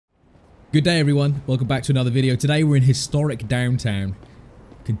Good day, everyone. Welcome back to another video. Today we're in historic downtown,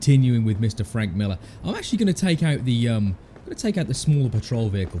 continuing with Mr. Frank Miller. I'm actually going to take out the smaller patrol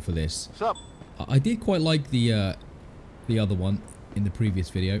vehicle for this. What's up? I did quite like the other one in the previous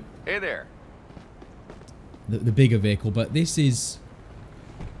video. Hey there. The bigger vehicle, but this is,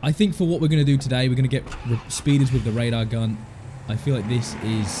 I think, for what we're going to do today, we're going to get speeders with the radar gun. I feel like this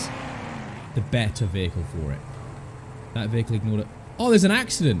is the better vehicle for it. That vehicle ignored it. Oh, there's an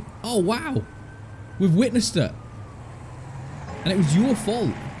accident. Oh, wow. We've witnessed it. And it was your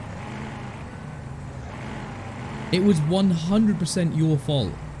fault. It was 100% your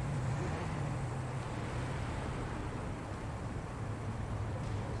fault.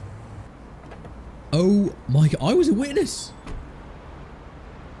 Oh my God, I was a witness.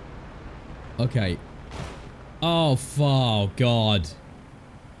 Okay. Oh God.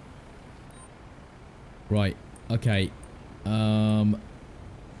 Right. Okay.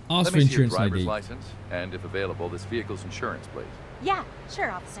 Ask for insurance ID. Let me see your driver's license, and if available, this vehicle's insurance, please. Yeah, sure,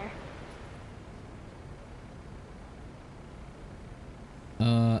 officer.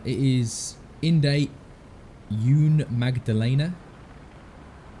 It is in date, Yoon Magdalena.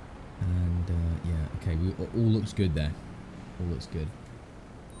 And, yeah, okay, all looks good there. All looks good.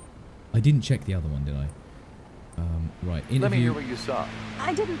 I didn't check the other one, did I? Right, interview. Let me hear what you saw.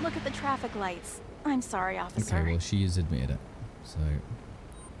 I didn't look at the traffic lights. I'm sorry, officer. Okay, well, she has admitted it. So,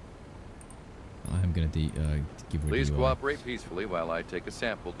 I am going to give her a Please DUI. cooperate peacefully while I take a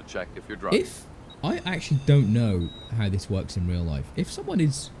sample to check if you're drunk. If I actually don't know how this works in real life. If someone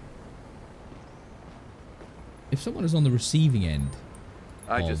is on the receiving end,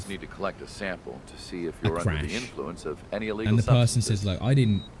 I just need to collect a sample to see if you're under the influence of any illegal and the person substances. says, like, I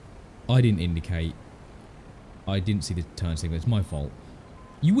didn't indicate, I didn't see the turn signal, it's my fault.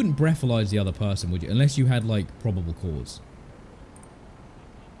 You wouldn't breathalyze the other person, would you? Unless you had, like, probable cause.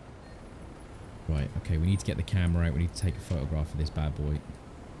 Right, okay, we need to get the camera out. We need to take a photograph of this bad boy.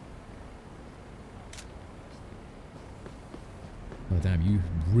 Oh, damn, you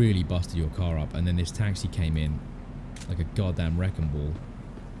really busted your car up. And then this taxi came in like a goddamn wrecking ball.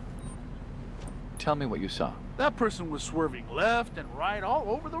 Tell me what you saw. That person was swerving left and right all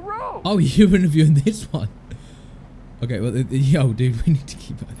over the road. Oh, you're interviewing this one. Okay, well, yo, dude, we need to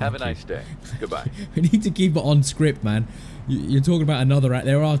keep it. Have a nice day. Goodbye. We need to keep it on script, man. You're talking about another.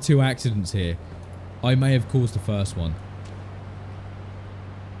 There are 2 accidents here. I may have caused the first one.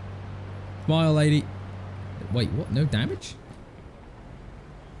 Smile, lady. Wait, what? No damage?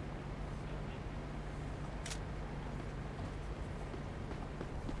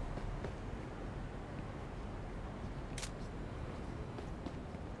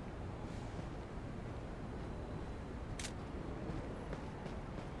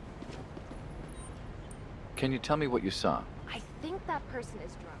 Can you tell me what you saw? I think that person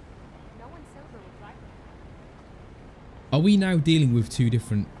is drunk. No one sober would drive. Are we now dealing with 2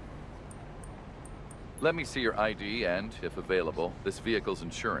 different... Let me see your ID and, if available, this vehicle's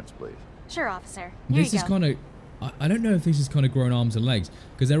insurance, please. Sure, officer. Here This you is go. kind of... I don't know if this is kind of grown arms and legs,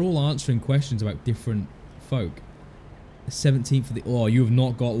 because they're all answering questions about different folk. The 17th of the... Oh, you have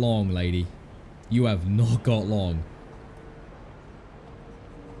not got long, lady. You have not got long.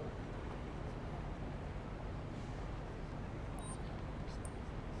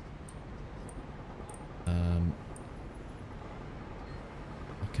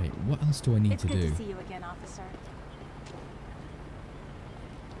 Okay, what else do I need to do? It's good to see you again, officer.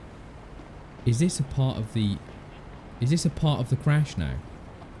 Is this a part of the... Is this a part of the crash now?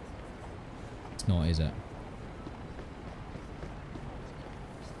 It's not, is it?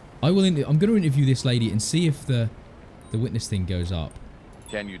 I'm going to interview this lady and see if the witness thing goes up.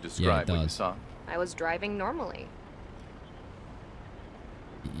 Can you describe what you does. saw? I was driving normally.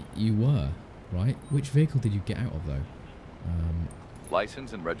 You were, right? Which vehicle did you get out of, though?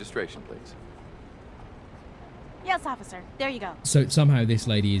 License and registration, please. Yes, officer. There you go. So somehow this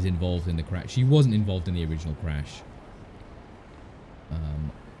lady is involved in the crash. She wasn't involved in the original crash.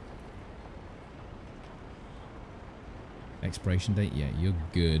 Expiration date? Yeah, you're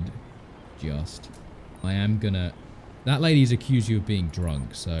good. Just. I am gonna... That lady's accused you of being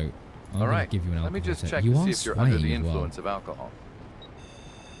drunk, so... I'm gonna give you an alcohol Let me just test. check You to are see if you're under the swaying as well. influence of alcohol.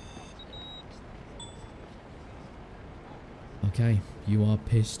 Okay, you are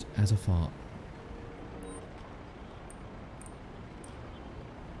pissed as a fart.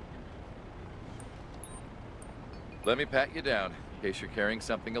 Let me pat you down, in case you're carrying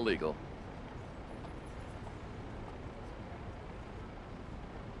something illegal.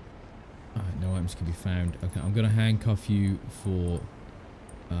 Alright, no items can be found. Okay, I'm gonna handcuff you for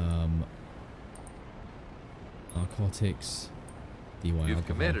narcotics. DUI You've alcohol.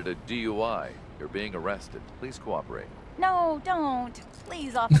 committed a DUI. You're being arrested. Please cooperate. No, don't.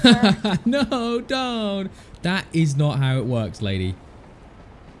 Please, officer. No, don't. That is not how it works, lady.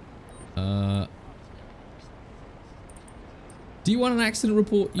 Do you want an accident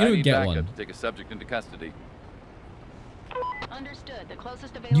report? You don't get one. To take a subject into custody. Understood. The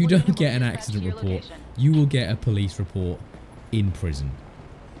closest available You don't unit get will an be dispatched accident to your report. location. You will get a police report in prison.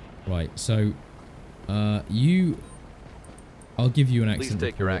 Right, so I'll give you an accident report. Please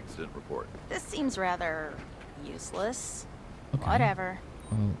take your accident report. This seems rather useless. Okay. Whatever.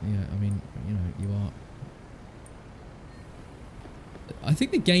 Well, yeah, I mean, you know, you are... I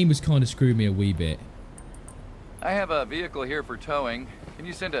think the game has kind of screwed me a wee bit. I have a vehicle here for towing. Can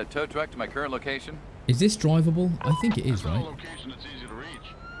you send a tow truck to my current location? Is this drivable? I think it is, That's not right? a location that's easy to reach.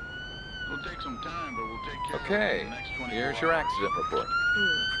 It'll take some time, but we'll take care of it Okay, in the next 24 here's your hours. accident report.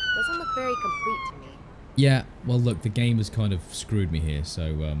 Doesn't look very complete to me. Yeah, well, look, the game has kind of screwed me here,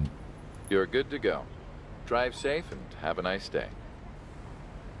 so, You're good to go. Drive safe and have a nice day.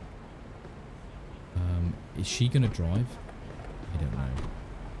 is she going to drive? I don't know.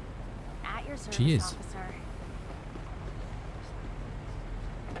 At your service, She is. officer.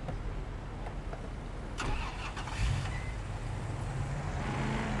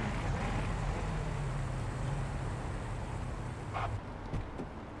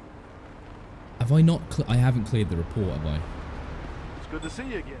 Have I not... I haven't cleared the report, have I? It's good to see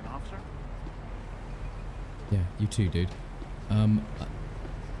you again, officer. Yeah, you too, dude.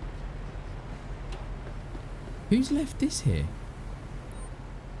 Who's left this here?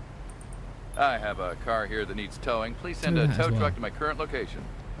 I have a car here that needs towing. Please send Do a that tow as well. truck to my current location.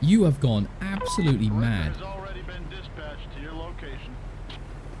 You have gone absolutely Record mad. has already been dispatched to your location.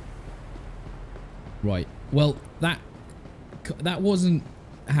 Right. Well, that wasn't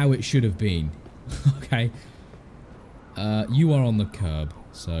how it should have been. Okay. You are on the curb,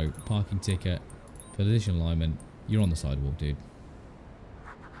 so parking ticket, collision alignment. You're on the sidewalk, dude.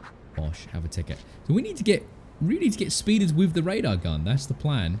 Bosh, have a ticket. So we need to get speeders with the radar gun. That's the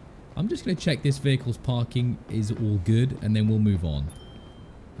plan. I'm just going to check this vehicle's parking is all good, and then we'll move on.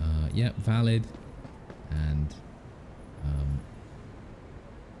 Yeah, valid. And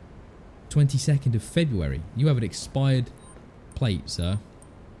 22nd of February. You have an expired plate, sir.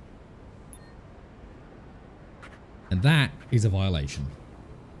 And that is a violation.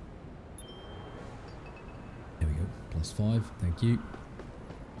 There we go. +5. Thank you.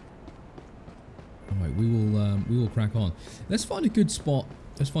 All right, we will crack on. Let's find a good spot.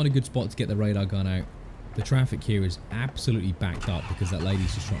 Let's find a good spot to get the radar gun out. The traffic here is absolutely backed up because that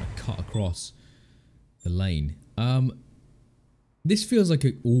lady's just trying to cut across the lane. This feels like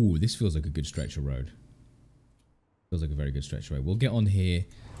a good stretch of road. Feels like a very good stretch of road. We'll get on here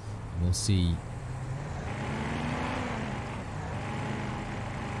and we'll see.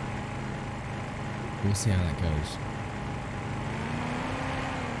 We'll see how that goes.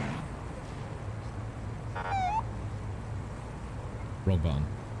 Wrong button.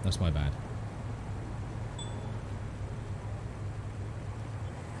 That's my bad.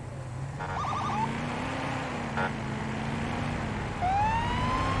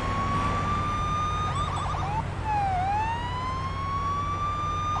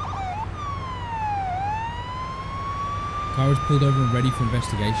 Car is pulled over and ready for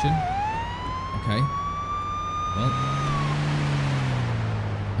investigation. Okay. Well,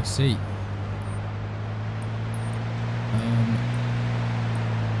 I see.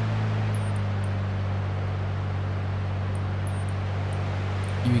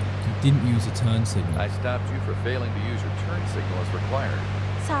 You didn't use a turn signal. I stopped you for failing to use your turn signal as required.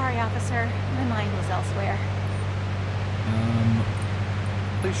 Sorry, officer. My mind was elsewhere.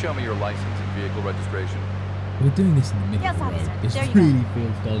 Please show me your license and vehicle registration. We're doing this in the middle Yes, of the road. officer. This There you go. really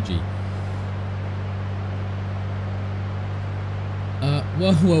feels dodgy.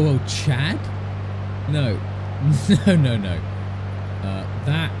 Whoa, Chad? No. No.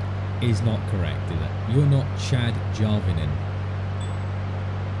 That is not correct, is it? You're not Chad Jarvinen.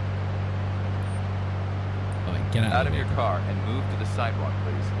 Alright, get Out of the your vehicle. car and move to the sidewalk,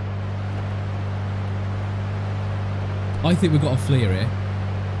 please. I think we've got a fleer here.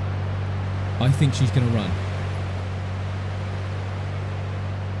 I think she's going to run.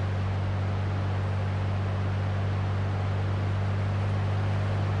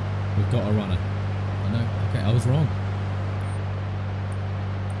 We've got a runner. I know. Okay, I was wrong.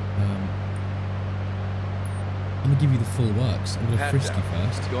 I'm going to give you the full works. I'm going to Pat frisk you down.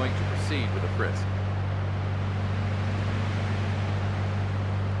 first. Going to proceed with a frisk.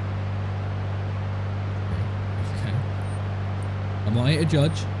 Okay. I'm not here to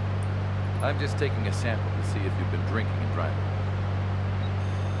judge. I'm just taking a sample to see if you've been drinking and driving.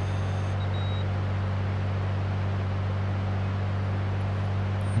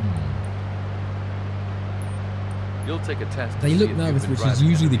 You'll take a test. They to look see if you've nervous, been which is driving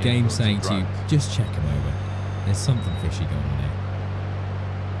usually under the game influence saying of to you, drugs. just check them over. There's something fishy going on here.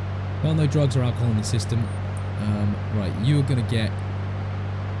 Well, no drugs or alcohol in the system. Right, you are going to get...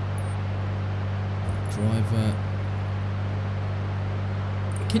 driver...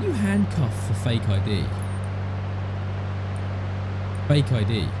 Can you handcuff for fake ID? Fake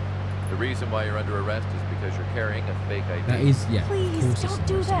ID. The reason why you're under arrest is because you're carrying a fake ID. That is, yeah. Please, of course don't it's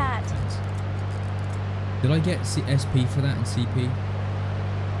do in that. sense. Did I get SP for that and CP?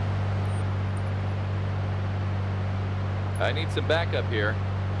 I need some backup here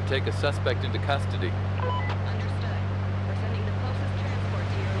to take a suspect into custody. Understood. We're sending the closest transport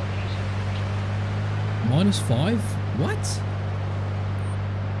to your location. -5? What?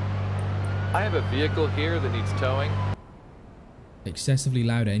 I have a vehicle here that needs towing. Excessively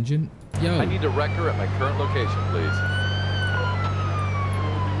loud engine? Yo. I need a wrecker at my current location, please.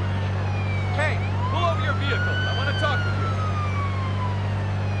 Hey, pull over your vehicle. I want to talk with you.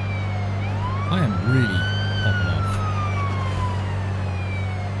 I am really popping off.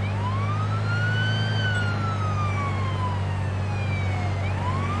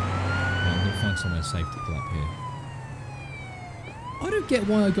 I'm going to find somewhere safe to pull up here. I don't get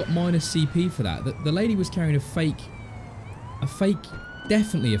why I got -CP for that. The lady was carrying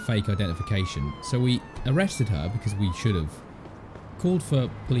definitely a fake identification. So we arrested her because we should have. Called for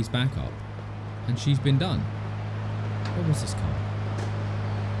police backup. And she's been done. What was this car?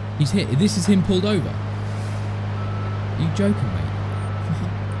 He's hit. This is him pulled over. Are you joking, mate?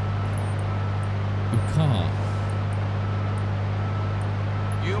 Your car.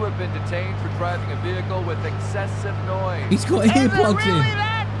 You have been detained for driving a vehicle with excessive noise. He's got earplugs in.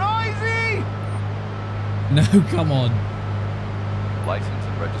 that noisy? No, come on. License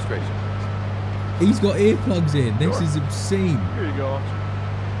and registration, please. He's got earplugs in. This Sure. is obscene. Here you go, officer.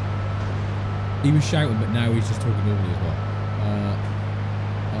 He was shouting, but now he's just talking normally as well.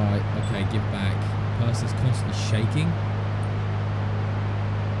 Alright, okay, give back. Person's constantly shaking.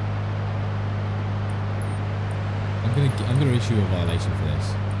 I'm gonna issue a violation for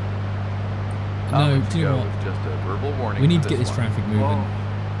this. No, do you know what? Just a verbal warning. We need for to get this one. traffic moving. Oh,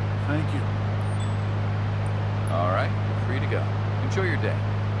 thank you. All right, you're free to go. Enjoy your day.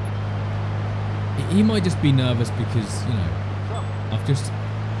 He might just be nervous because, you know, I've just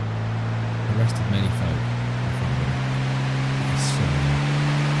arrested many folk. It's so annoying.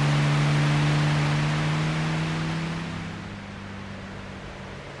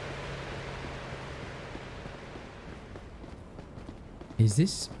 Is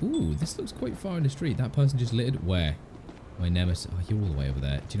this... Ooh, this looks quite far in the street. That person just littered... Where? My nemesis... Oh, you're all the way over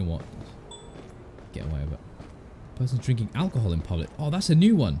there. Do you know what? Get away with it. Person's drinking alcohol in public. Oh, that's a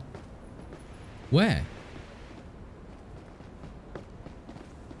new one. Where?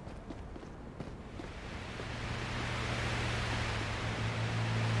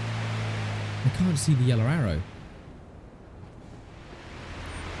 I can't see the yellow arrow.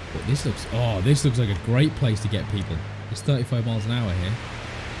 But this looks... Oh, this looks like a great place to get people. It's 35 miles an hour here.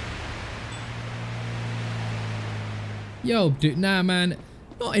 Yo, dude, nah, man.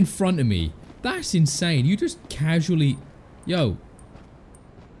 Not in front of me. That's insane. You just casually... Yo.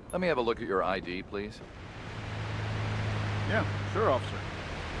 Let me have a look at your ID, please. Yeah, sure, officer.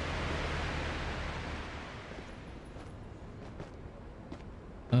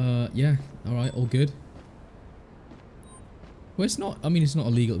 Yeah. Alright, all good. Well, it's not... I mean, it's not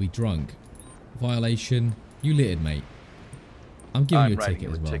illegal to be drunk. Violation. You littered, mate. I'm giving you a writing ticket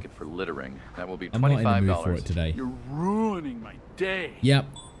you as well. ticket for littering. That will be I'm not in the $25. mood for it today. You're ruining my day. Yep,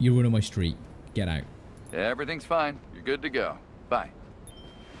 you're running my street. Get out. Everything's fine. You're good to go. Bye.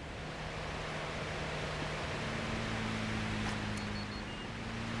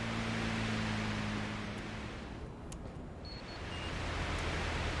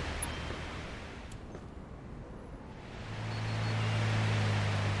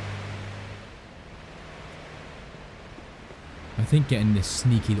 I think getting this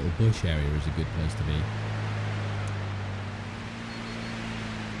sneaky little bush area is a good place to be.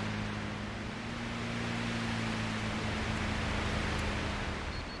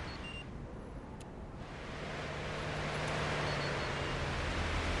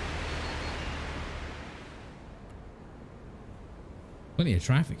 Plenty of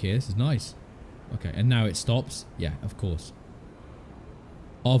traffic here. This is nice. Okay, and now it stops. Yeah, of course.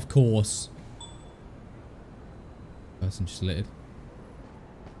 Of course. Person just littered.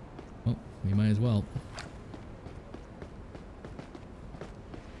 Oh, we may as well.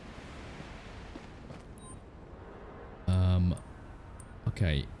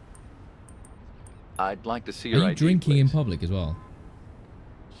 Okay. I'd like to see Are your you ID, drinking in please. public as well?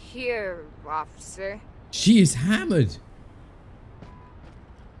 Here, officer. She is hammered.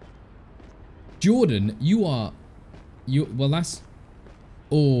 Jordan, well, that's...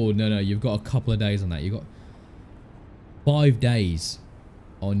 Oh, no, you've got a couple of days on that. You've got 5 days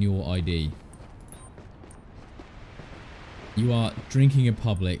on your ID. You are drinking in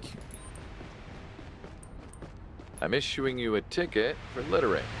public. I'm issuing you a ticket for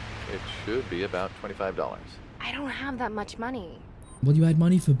littering. It should be about $25. I don't have that much money. Well, you had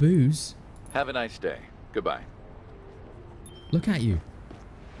money for booze. Have a nice day. Goodbye. Look at you.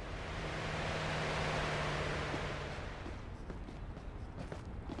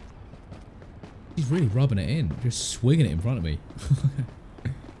 He's really rubbing it in. Just swinging it in front of me.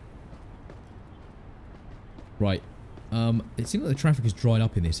 Right. It seems like the traffic has dried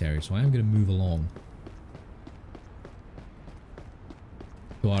up in this area, so I am going to move along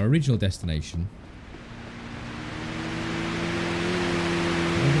to our original destination.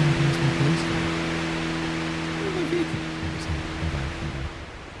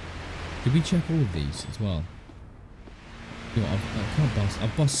 Did we check all of these as well? You know, I can't bust.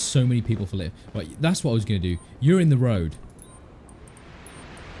 I've bust so many people for litter. Right, that's what I was going to do. You're in the road.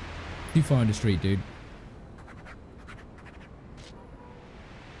 Too far in the street, dude.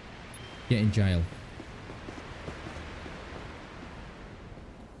 Get in jail.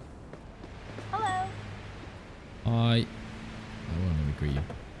 Hello. I won't let me greet you.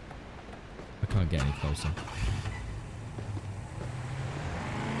 I can't get any closer.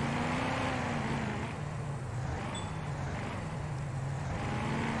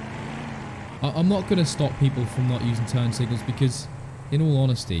 I'm not going to stop people from not using turn signals because, in all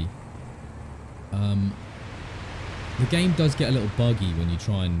honesty, the game does get a little buggy when you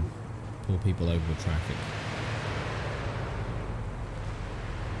try and pull people over with traffic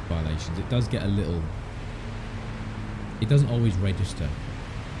violations. It does get a little... It doesn't always register.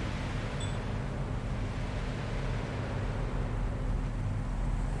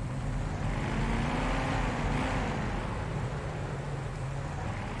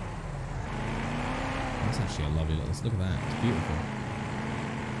 That's actually a lovely look. Let's look at that. It's beautiful.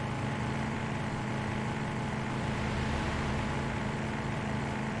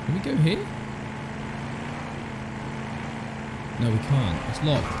 Can we go here? No, we can't. It's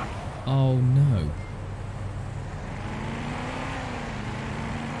locked. Oh, no.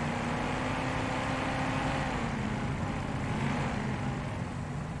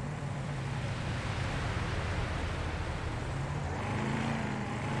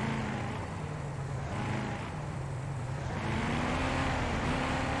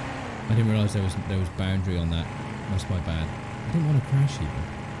 I didn't realise there was boundary on that. That's my bad. I didn't want to crash even.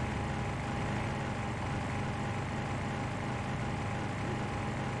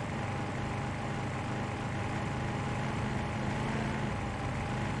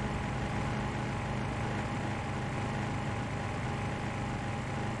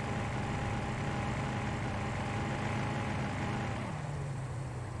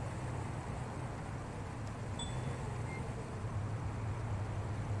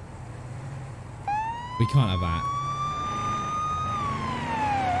 We can't have that.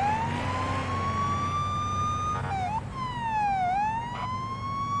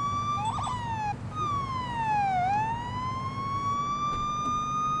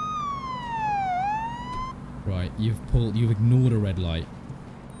 Right, you've ignored a red light.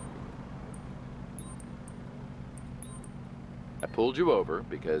 I pulled you over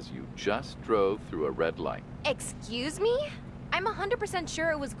because you just drove through a red light. Excuse me? I'm 100%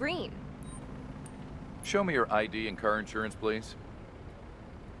 sure it was green. Show me your ID and car insurance, please.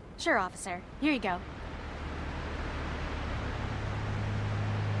 Sure, officer. Here you go.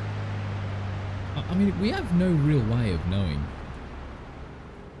 I mean, we have no real way of knowing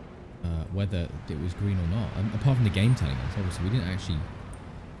whether it was green or not, apart from the game telling us. Obviously, we didn't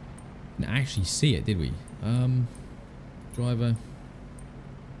actually see it, did we? Driver.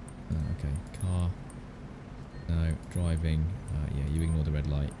 Okay, car. No, driving. Yeah, you ignore the red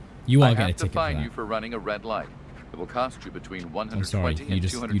light. You are getting a ticket for that. I have to fine you for running a red light. It will cost you between $120 and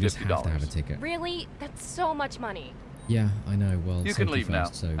 $250. You just have to have a ticket. Really? That's so much money. Yeah, I know. Well, you can leave first,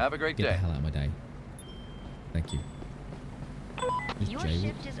 now. So have a great day. Get the hell out of my day. Thank you. Your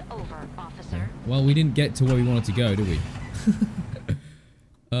shift is over, officer. Yeah. Well, we didn't get to where we wanted to go, did we?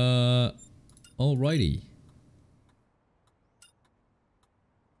 Alrighty.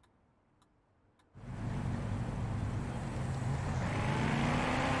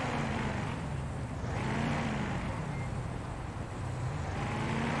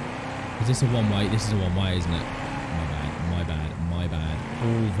 Is this a one-way? This is a one-way, isn't it? My bad, my bad, my bad.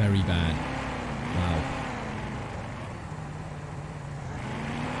 All very bad. Wow.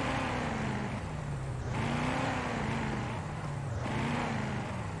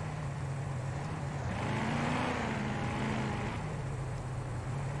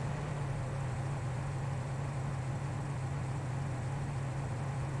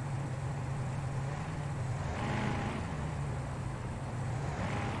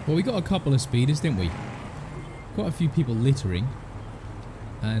 Well, we got a couple of speeders, didn't we? Quite a few people littering.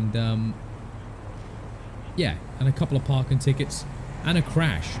 And, yeah, and a couple of parking tickets. And a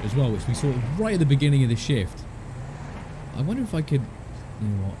crash as well, which we saw right at the beginning of the shift. I wonder if I could... You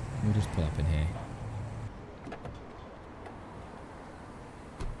know what? We'll just pull up in here.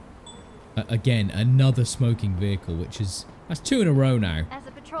 Again, another smoking vehicle, which is... That's 2 in a row now. As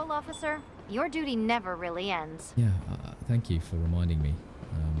a patrol officer, your duty never really ends. Yeah, thank you for reminding me.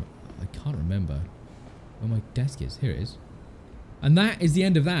 I can't remember where my desk is. Here it is. And that is the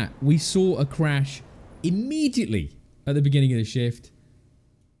end of that. We saw a crash immediately at the beginning of the shift.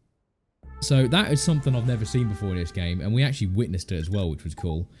 So that is something I've never seen before in this game, and we actually witnessed it as well, which was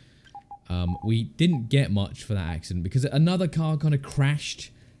cool. We didn't get much for that accident because another car kind of crashed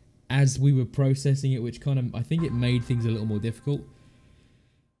as we were processing it, which kind of, I think it made things a little more difficult.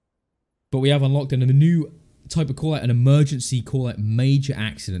 But we have unlocked a new type of call out, an emergency call out, major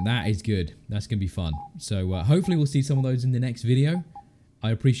accident. That is good. That's going to be fun. So hopefully we'll see some of those in the next video.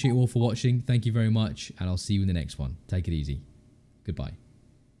 I appreciate you all for watching. Thank you very much, and I'll see you in the next one. Take it easy. Goodbye.